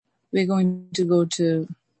We're going to go to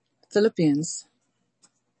Philippians.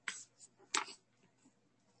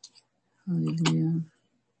 Hallelujah.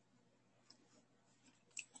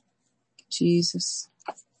 Jesus.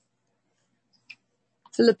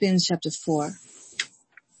 Philippians chapter 4.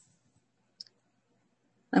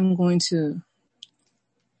 I'm going to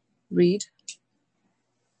read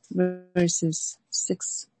verses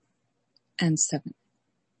 6 and 7.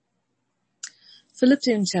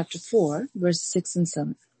 Philippians chapter 4, verses 6 and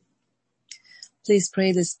 7. Please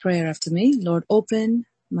pray this prayer after me. Lord, open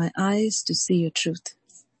my eyes to see your truth.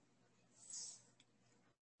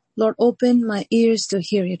 Lord, open my ears to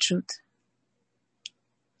hear your truth.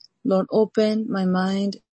 Lord, open my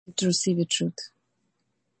mind to receive your truth.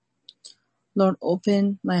 Lord,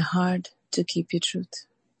 open my heart to keep your truth.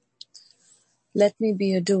 Let me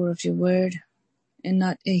be a doer of your word and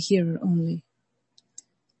not a hearer only.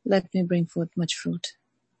 Let me bring forth much fruit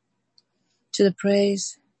to the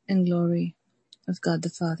praise and glory of God the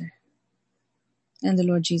Father and the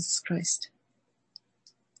Lord Jesus Christ.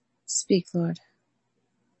 Speak, Lord.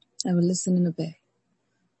 I will listen and obey.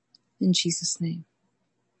 In Jesus' name.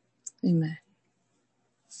 Amen.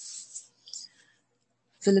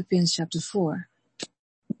 Philippians chapter 4,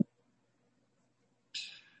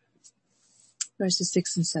 verses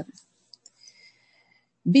 6 and 7.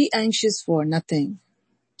 Be anxious for nothing,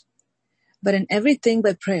 but in everything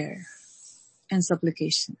by prayer and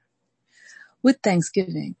supplication. With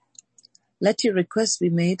thanksgiving, let your requests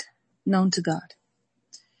be made known to God.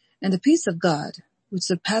 And the peace of God, which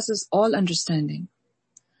surpasses all understanding,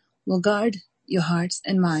 will guard your hearts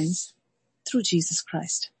and minds through Jesus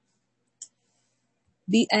Christ.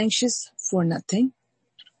 Be anxious for nothing,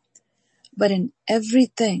 but in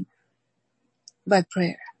everything by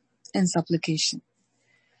prayer and supplication.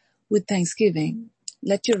 With thanksgiving,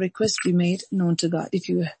 let your requests be made known to God. If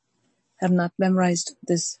you have not memorized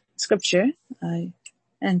this scripture, I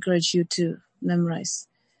encourage you to memorize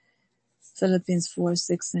Philippians 4,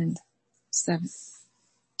 6, and 7.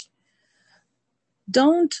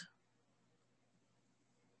 Don't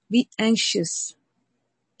be anxious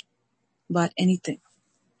about anything.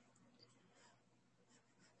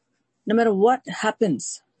 No matter what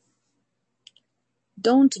happens,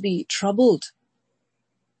 don't be troubled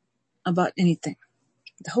about anything.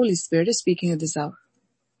 The Holy Spirit is speaking at this hour.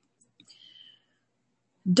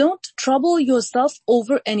 Don't trouble yourself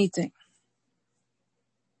over anything.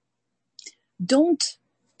 Don't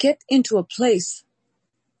get into a place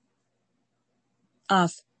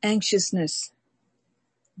of anxiousness,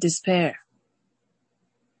 despair.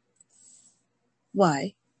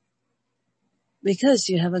 Why? Because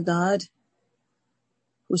you have a God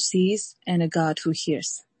who sees and a God who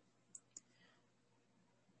hears.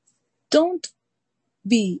 Don't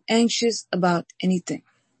be anxious about anything.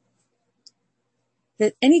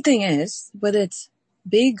 That anything is, whether it's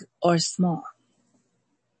big or small,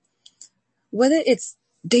 whether it's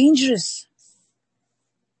dangerous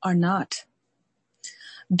or not,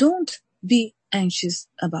 don't be anxious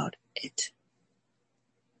about it.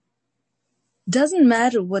 Doesn't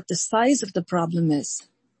matter what the size of the problem is.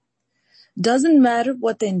 Doesn't matter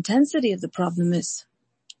what the intensity of the problem is.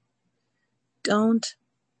 Don't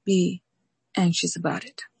be anxious about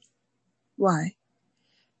it. Why?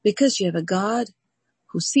 Because you have a God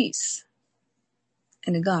who sees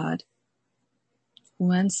and a God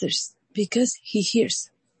who answers because he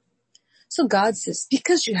hears. So God says,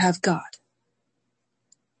 because you have God,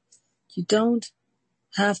 you don't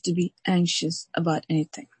have to be anxious about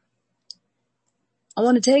anything. I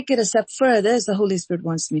want to take it a step further as the Holy Spirit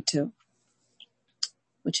wants me to,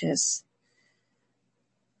 which is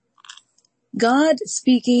God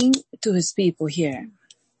speaking to his people here,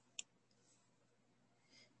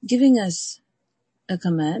 giving us a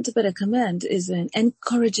command, but a command is an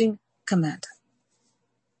encouraging command.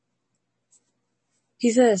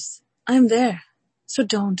 He says, I'm there, so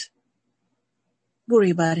don't worry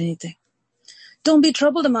about anything. Don't be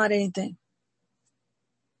troubled about anything.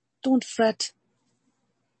 Don't fret.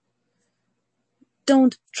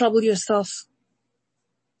 Don't trouble yourself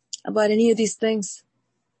about any of these things,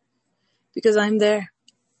 because I'm there.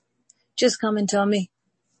 Just come and tell me.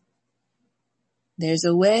 There's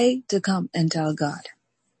a way to come and tell God.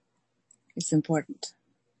 It's important.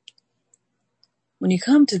 When you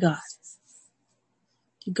come to God,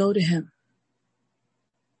 you go to him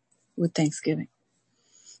with thanksgiving.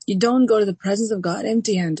 You don't go to the presence of God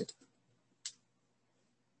empty-handed.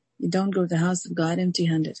 You don't go to the house of God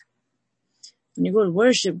empty-handed. When you go to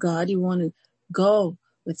worship God, you want to go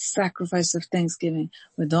with sacrifice of thanksgiving,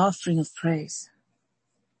 with offering of praise.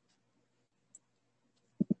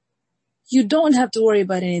 You don't have to worry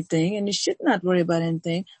about anything, and you should not worry about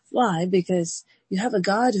anything. Why? Because you have a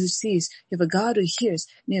God who sees, you have a God who hears,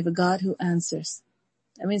 and you have a God who answers.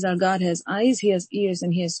 That means our God has eyes, He has ears,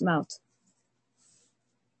 and He has mouth.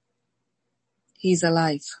 He's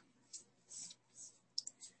alive.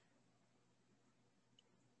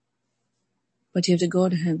 But you have to go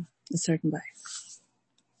to Him a certain way.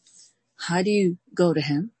 How do you go to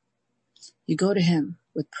Him? You go to Him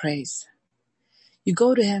with praise. You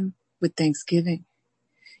go to Him with thanksgiving.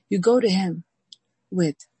 You go to Him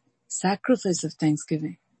with sacrifice of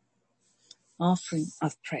thanksgiving, offering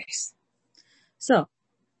of praise. So,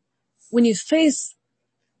 when you face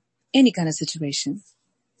any kind of situation,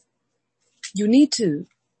 you need to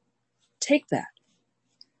take that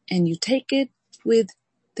and you take it with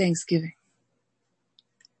thanksgiving.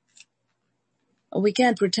 We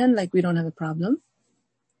can't pretend like we don't have a problem.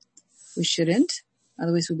 We shouldn't.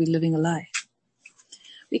 Otherwise we'll be living a lie.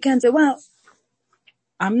 We can't say, well,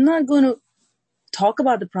 I'm not going to talk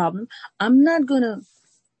about the problem. I'm not going to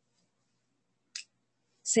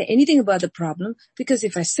say anything about the problem, because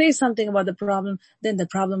if I say something about the problem, then the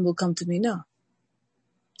problem will come to me. No,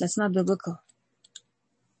 that's not biblical.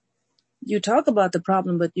 You talk about the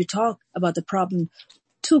problem, but you talk about the problem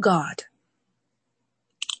to God.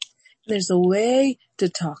 There's a way to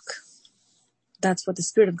talk. That's what the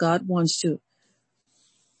Spirit of God wants to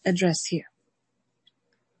address here.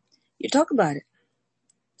 You talk about it.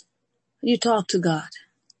 You talk to God.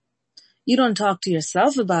 You don't talk to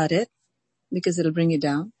yourself about it because it'll bring you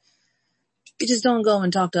down. You just don't go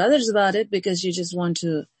and talk to others about it because you just want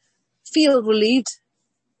to feel relieved.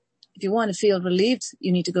 If you want to feel relieved,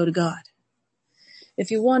 you need to go to God. If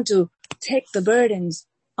you want to take the burdens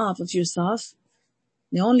off of yourself,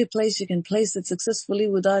 the only place you can place it successfully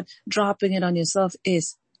without dropping it on yourself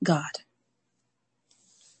is God.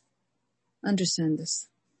 Understand this.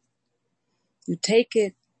 You take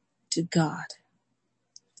it to God.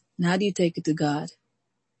 And how do you take it to God?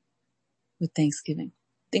 With thanksgiving.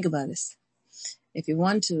 Think about this. If you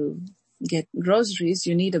want to get groceries,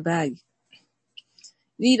 you need a bag.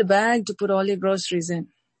 You need a bag to put all your groceries in.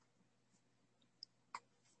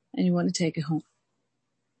 And you want to take it home.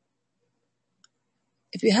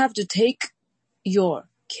 If you have to take your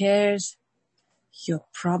cares, your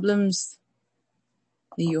problems,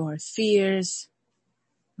 your fears,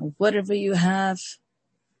 or whatever you have,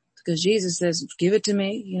 because Jesus says, give it to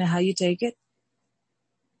me. You know how you take it?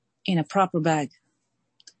 In a proper bag.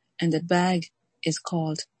 And that bag is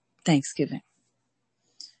called thanksgiving.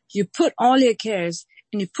 You put all your cares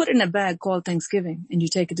and you put it in a bag called thanksgiving and you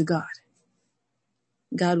take it to God.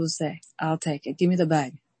 God will say, I'll take it. Give me the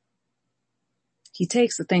bag. He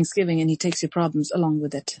takes the thanksgiving and He takes your problems along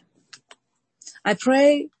with it. I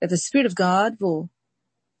pray that the Spirit of God will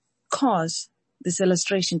cause this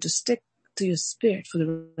illustration to stick to your spirit for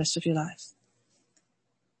the rest of your life.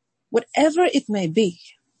 Whatever it may be,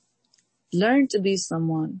 learn to be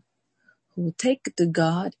someone who will take it to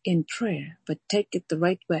God in prayer, but take it the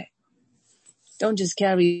right way. Don't just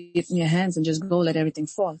carry it in your hands and just go let everything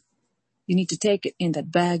fall. You need to take it in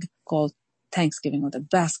that bag called thanksgiving, or the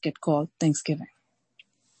basket called thanksgiving.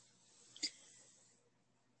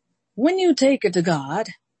 When you take it to God,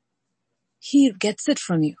 He gets it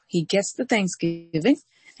from you. He gets the thanksgiving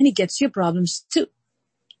and He gets your problems too.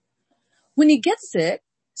 When He gets it,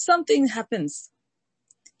 something happens.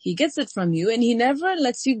 He gets it from you and He never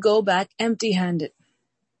lets you go back empty-handed.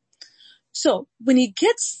 So when He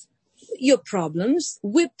gets your problems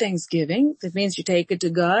with thanksgiving, that means you take it to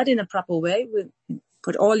God in a proper way,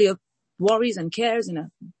 put all your worries and cares in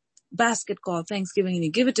a basket called thanksgiving and you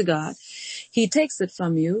give it to God. He takes it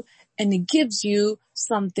from you and He gives you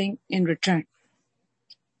something in return.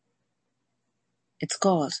 It's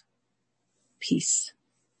called peace.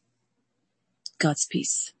 God's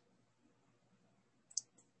peace.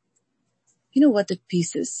 You know what the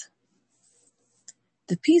peace is?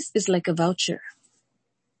 The peace is like a voucher.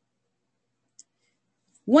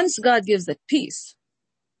 Once God gives that peace,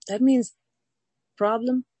 that means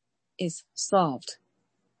problem is solved.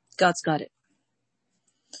 God's got it.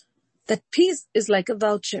 That peace is like a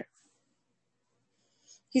voucher.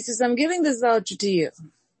 He says, I'm giving this voucher to you.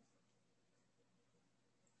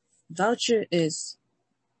 Voucher is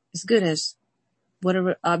as good as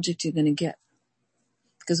whatever object you're going to get.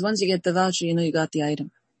 Because once you get the voucher, you know you got the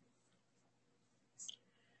item.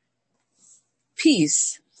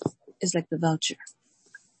 Peace is like the voucher.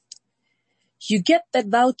 You get that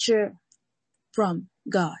voucher from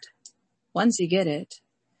God. Once you get it,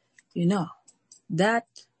 you know that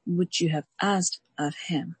which you have asked of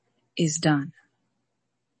Him is done.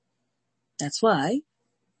 That's why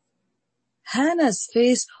Hannah's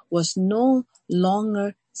face was no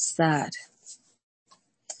longer sad.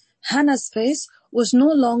 Hannah's face was no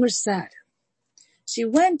longer sad. She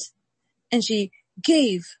went and she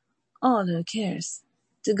gave all her cares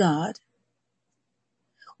to God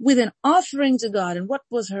with an offering to God. And what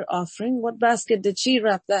was her offering? What basket did she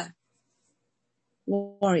wrap that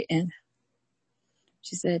worry in?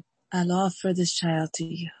 She said, I'll offer this child to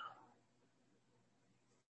you.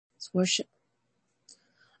 It's worship.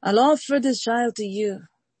 I'll offer this child to you.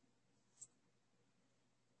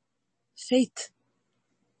 Faith.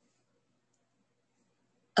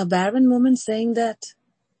 A barren woman saying that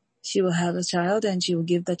she will have a child and she will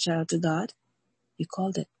give that child to God. You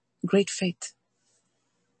called it great faith.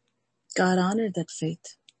 God honored that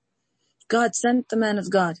faith. God sent the man of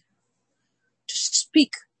God to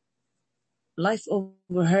speak life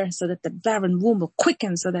over her so that the barren womb will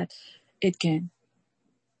quicken so that it can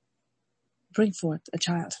bring forth a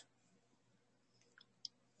child.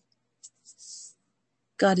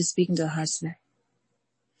 God is speaking to our hearts today.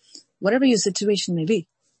 Whatever your situation may be,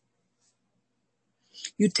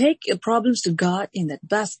 you take your problems to God in that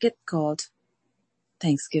basket called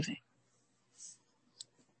thanksgiving.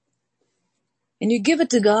 And you give it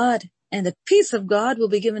to God, and the peace of God will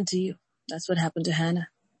be given to you. That's what happened to Hannah.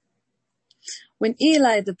 When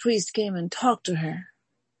Eli the priest came and talked to her,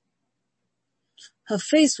 her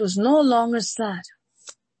face was no longer sad.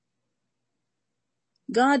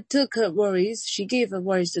 God took her worries, she gave her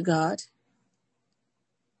worries to God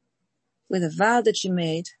with a vow that she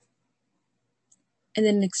made, and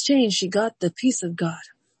in exchange she got the peace of God.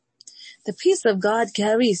 The peace of God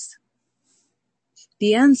carries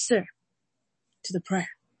the answer to the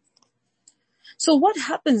prayer. So what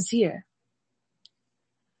happens here?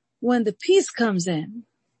 When the peace comes in,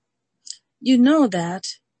 you know that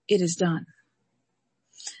it is done.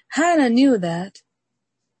 Hannah knew that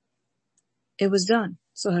it was done,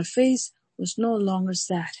 so her face was no longer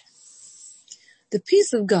sad. The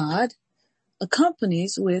peace of God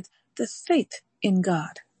accompanies with the faith in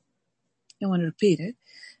God. I want to repeat it.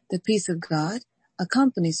 The peace of God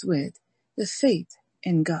accompanies with the faith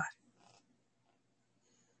in God.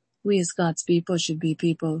 We as God's people should be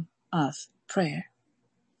people of prayer.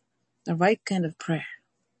 The right kind of prayer.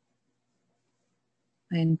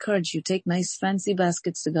 I encourage you, take nice fancy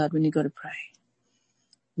baskets to God when you go to pray.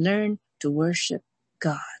 Learn to worship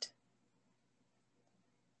God.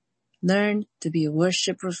 Learn to be a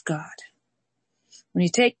worshiper of God. When you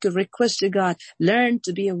take your request to God, learn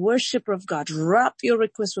to be a worshiper of God. Wrap your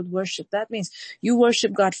request with worship. That means you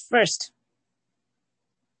worship God first.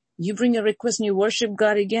 You bring a request and you worship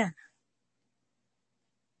God again.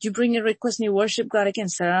 You bring a request and you worship God again.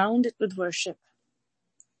 Surround it with worship.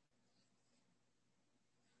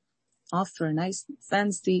 Offer nice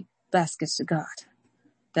fancy baskets to God.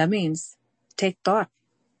 That means take thought.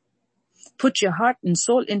 Put your heart and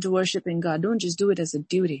soul into worshiping God. Don't just do it as a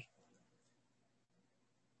duty.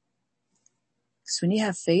 So when you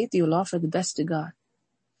have faith, you'll offer the best to God.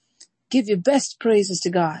 Give your best praises to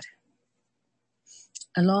God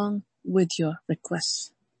along with your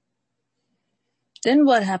requests. Then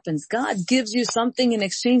what happens? God gives you something in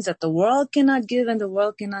exchange that the world cannot give and the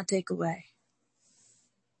world cannot take away.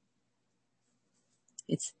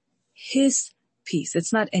 It's His peace.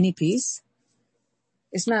 It's not any peace.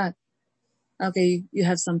 It's not, okay, you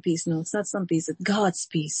have some peace. No, it's not some peace. It's God's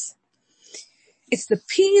peace. It's the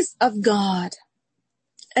peace of God.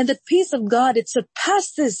 And the peace of God, it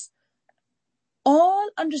surpasses all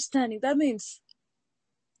understanding. That means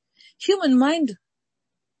human mind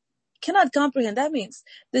cannot comprehend. That means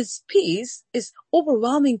this peace is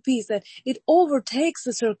overwhelming peace, that it overtakes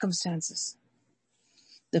the circumstances.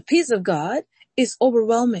 The peace of God is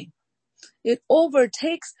overwhelming. It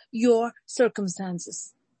overtakes your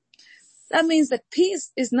circumstances. That means that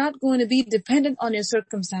peace is not going to be dependent on your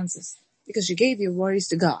circumstances because you gave your worries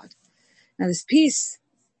to God. Now this peace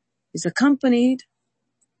is accompanied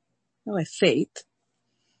by faith.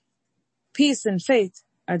 Peace and faith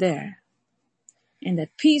are there. And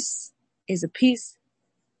that peace is a peace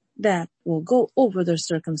that will go over their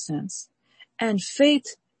circumstance. And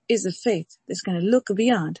faith is a faith that's going to look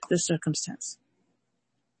beyond the circumstance.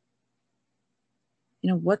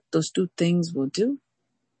 You know what those two things will do?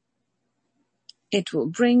 It will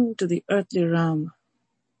bring to the earthly realm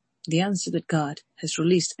the answer that God has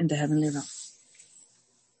released in the heavenly realm.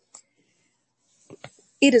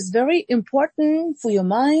 It is very important for your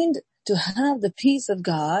mind to have the peace of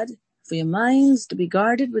God, for your minds to be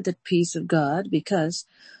guarded with the peace of God, because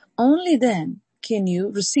only then can you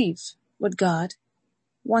receive what God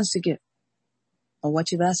wants to give or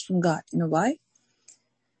what you've asked from God. You know why?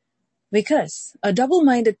 Because a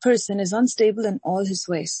double-minded person is unstable in all his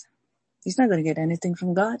ways. He's not going to get anything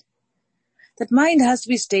from God. That mind has to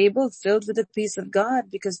be stable, filled with the peace of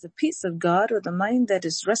God, because the peace of God, or the mind that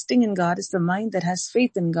is resting in God, is the mind that has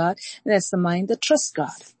faith in God, and that's the mind that trusts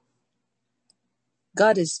God.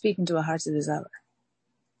 God is speaking to our hearts at this hour.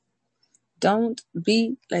 Don't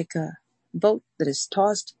be like a boat that is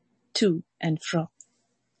tossed to and fro.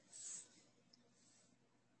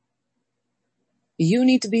 You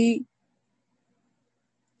need to be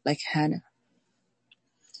like Hannah,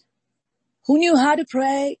 who knew how to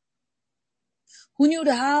pray, who knew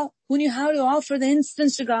how to offer the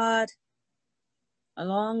incense to God,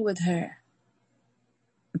 along with her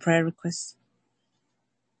prayer requests.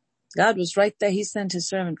 God was right there. He sent his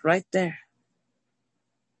servant right there.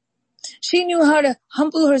 She knew how to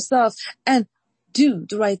humble herself and do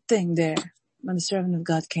the right thing there when the servant of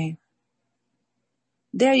God came.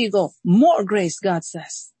 There you go. More grace, God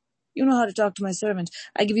says. You know how to talk to my servant.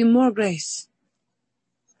 I give you more grace.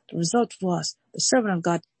 The result was the servant of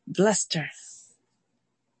God blessed her.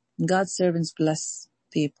 And God's servants bless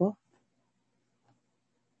people.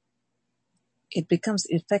 It becomes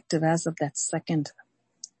effective as of that second.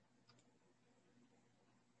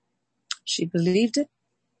 She believed it.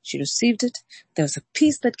 She received it. There was a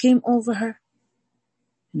peace that came over her.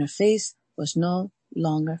 And her face was no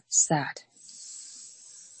longer sad.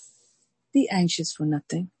 Be anxious for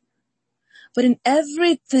nothing, but in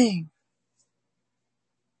everything,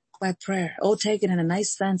 by prayer. Oh, take it in a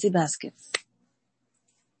nice fancy basket.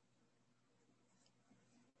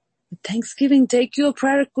 With thanksgiving, take your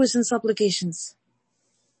prayer requests and supplications.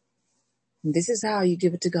 And this is how you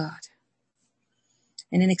give it to God.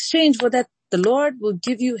 And in exchange for that, the Lord will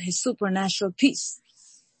give you his supernatural peace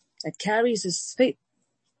that carries his faith,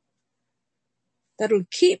 that will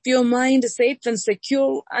keep your mind safe and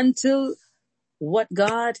secure until what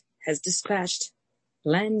God has dispatched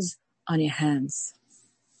lands on your hands.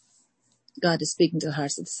 God is speaking to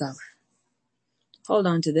hearts at this hour. Hold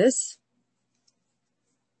on to this.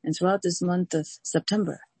 And throughout this month of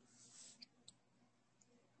September,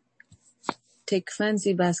 take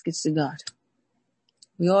fancy baskets to God.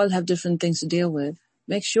 We all have different things to deal with.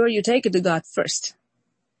 Make sure you take it to God first.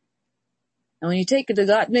 And when you take it to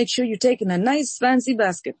God, make sure you take it in a nice fancy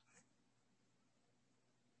basket.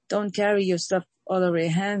 Don't carry your stuff all over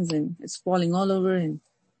your hands and it's falling all over and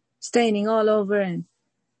staining all over and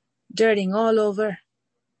dirtying all over.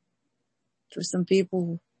 For some people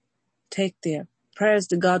who take their prayers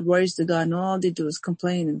to God, worries to God, and all they do is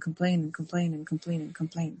complain and complain and complain and complain and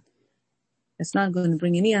complain. It's not going to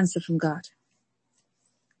bring any answer from God.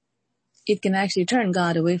 It can actually turn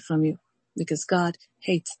God away from you because God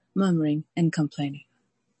hates murmuring and complaining.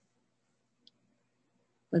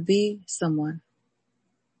 But be someone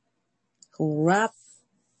who wrap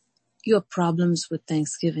your problems with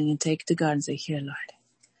thanksgiving and take it to God and say, here, Lord.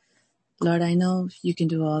 Lord, I know you can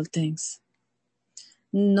do all things.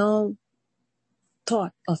 No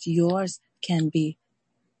thought of yours can be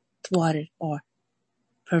thwarted or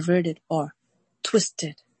perverted or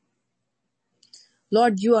twisted.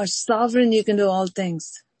 Lord, you are sovereign. You can do all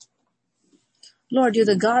things. Lord, you're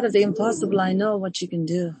the God of the impossible. I know what you can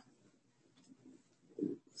do.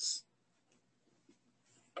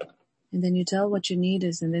 And then you tell what your need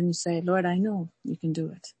is, and then you say, Lord, I know you can do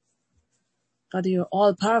it. Father, you're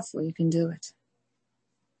all powerful. You can do it.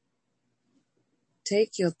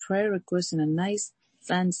 Take your prayer request in a nice,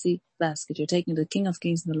 fancy basket. You're taking it to the King of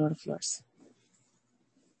Kings and the Lord of Lords.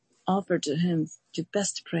 Offer to him your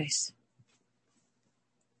best praise.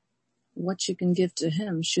 What you can give to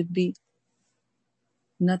him should be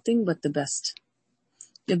nothing but the best.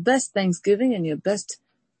 Your best thanksgiving and your best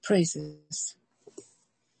praises.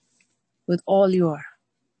 With all your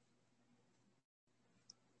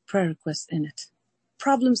prayer requests in it.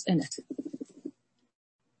 Problems in it.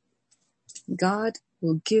 God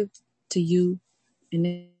will give to you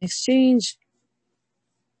in exchange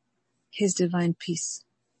his divine peace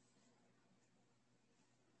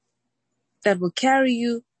that will carry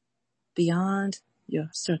you beyond your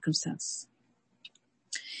circumstance.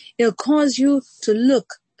 It'll cause you to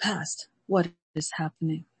look past what is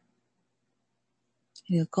happening.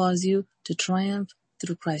 It'll cause you to triumph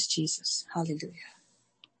through Christ Jesus. Hallelujah.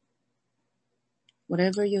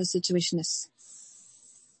 Whatever your situation is,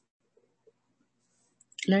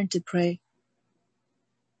 learn to pray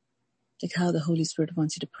like how the Holy Spirit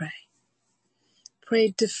wants you to pray. Pray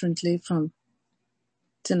differently from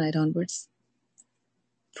tonight onwards.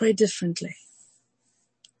 Pray differently.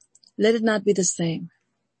 Let it not be the same.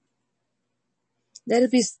 Let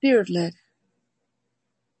it be Spirit-led.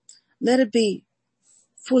 Let it be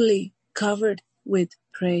fully covered with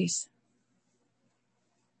praise.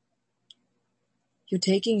 You're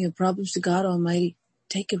taking your problems to God Almighty.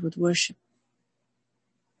 Take it with worship.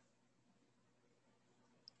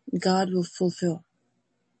 God will fulfill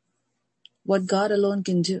what God alone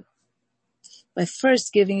can do by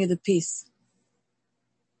first giving you the peace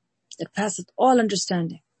that passeth all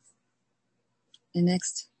understanding, and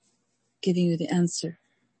next giving you the answer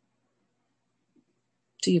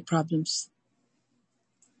to your problems.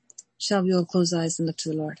 Shall we all close eyes and look to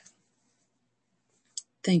the Lord?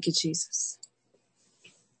 Thank you, Jesus.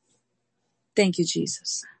 Thank you,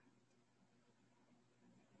 Jesus.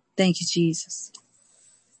 Thank you, Jesus.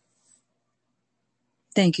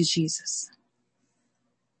 Thank you, Jesus.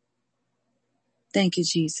 Thank you,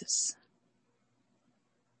 Jesus.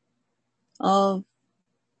 Oh,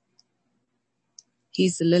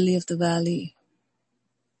 He's the lily of the valley,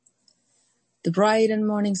 the bright and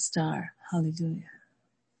morning star. Hallelujah.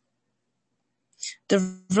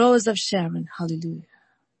 The rose of Sharon. Hallelujah.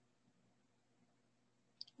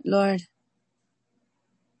 Lord,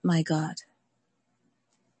 my God,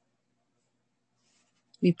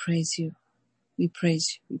 we praise you. We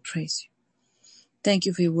praise you. We praise you. Thank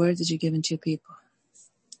you for your word that you've given to your people.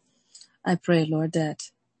 I pray, Lord,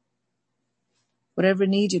 that whatever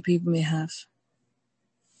need your people may have,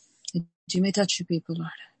 that you may touch your people, Lord.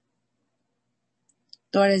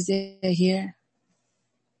 Lord, as they are here,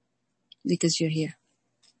 because you're here.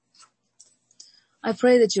 I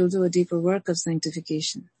pray that you'll do a deeper work of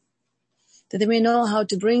sanctification, that they may know how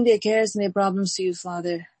to bring their cares and their problems to you,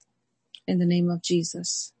 Father, in the name of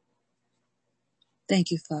Jesus.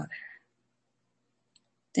 Thank you, Father.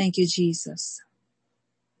 Thank you, Jesus.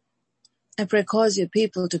 I pray, cause your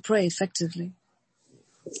people to pray effectively.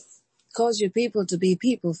 Cause your people to be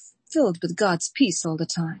people filled with God's peace all the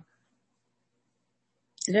time.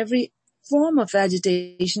 That every form of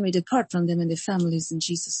agitation may depart from them and their families in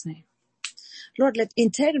Jesus' name. Lord, let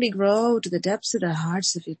integrity grow to the depths of the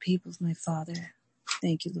hearts of your people, my Father.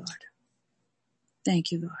 Thank you, Lord.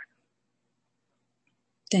 Thank you, Lord.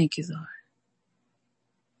 Thank you, Lord.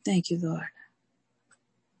 Thank you, Lord.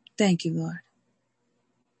 Thank you, Lord.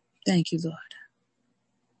 Thank you, Lord.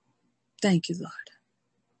 Thank you, Lord.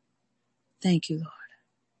 Thank you, Lord.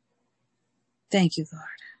 Thank you,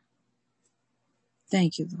 Lord.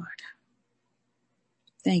 Thank you, Lord.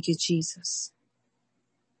 Thank you, Jesus.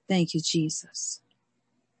 Thank you, Jesus.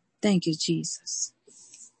 Thank you, Jesus.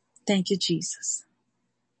 Thank you, Jesus.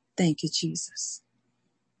 Thank you, Jesus.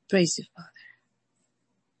 Praise you, Father.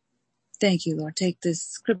 Thank you, Lord. Take this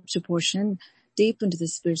scripture portion deep into the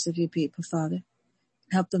spirits of your people, Father.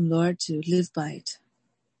 Help them, Lord, to live by it.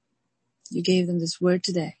 You gave them this word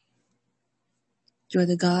today. You are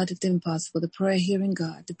the God of the impossible, the prayer hearing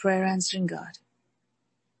God, the prayer answering God.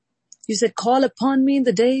 You said, call upon me in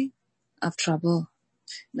the day of trouble,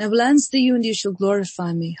 and I will answer you and you shall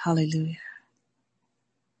glorify me. Hallelujah.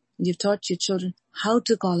 And you've taught your children how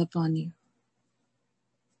to call upon you.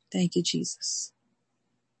 Thank you, Jesus.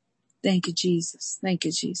 Thank you, Jesus. Thank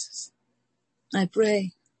you, Jesus. I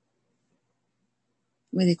pray,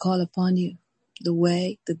 may they call upon you the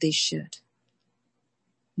way that they should,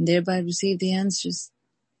 and thereby receive the answers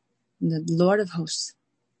from the Lord of hosts.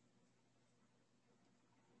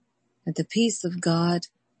 That the peace of God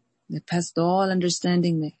that passeth all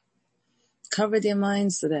understanding may cover their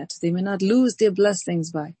minds so that they may not lose their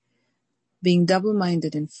blessings by being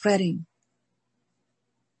double-minded and fretting,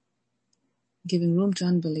 giving room to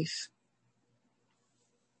unbelief.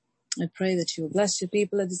 I pray that you will bless your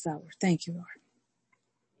people at this hour. Thank you, Lord.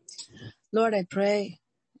 Lord, I pray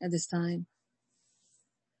at this time,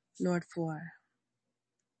 Lord, for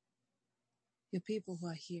your people who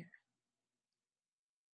are here.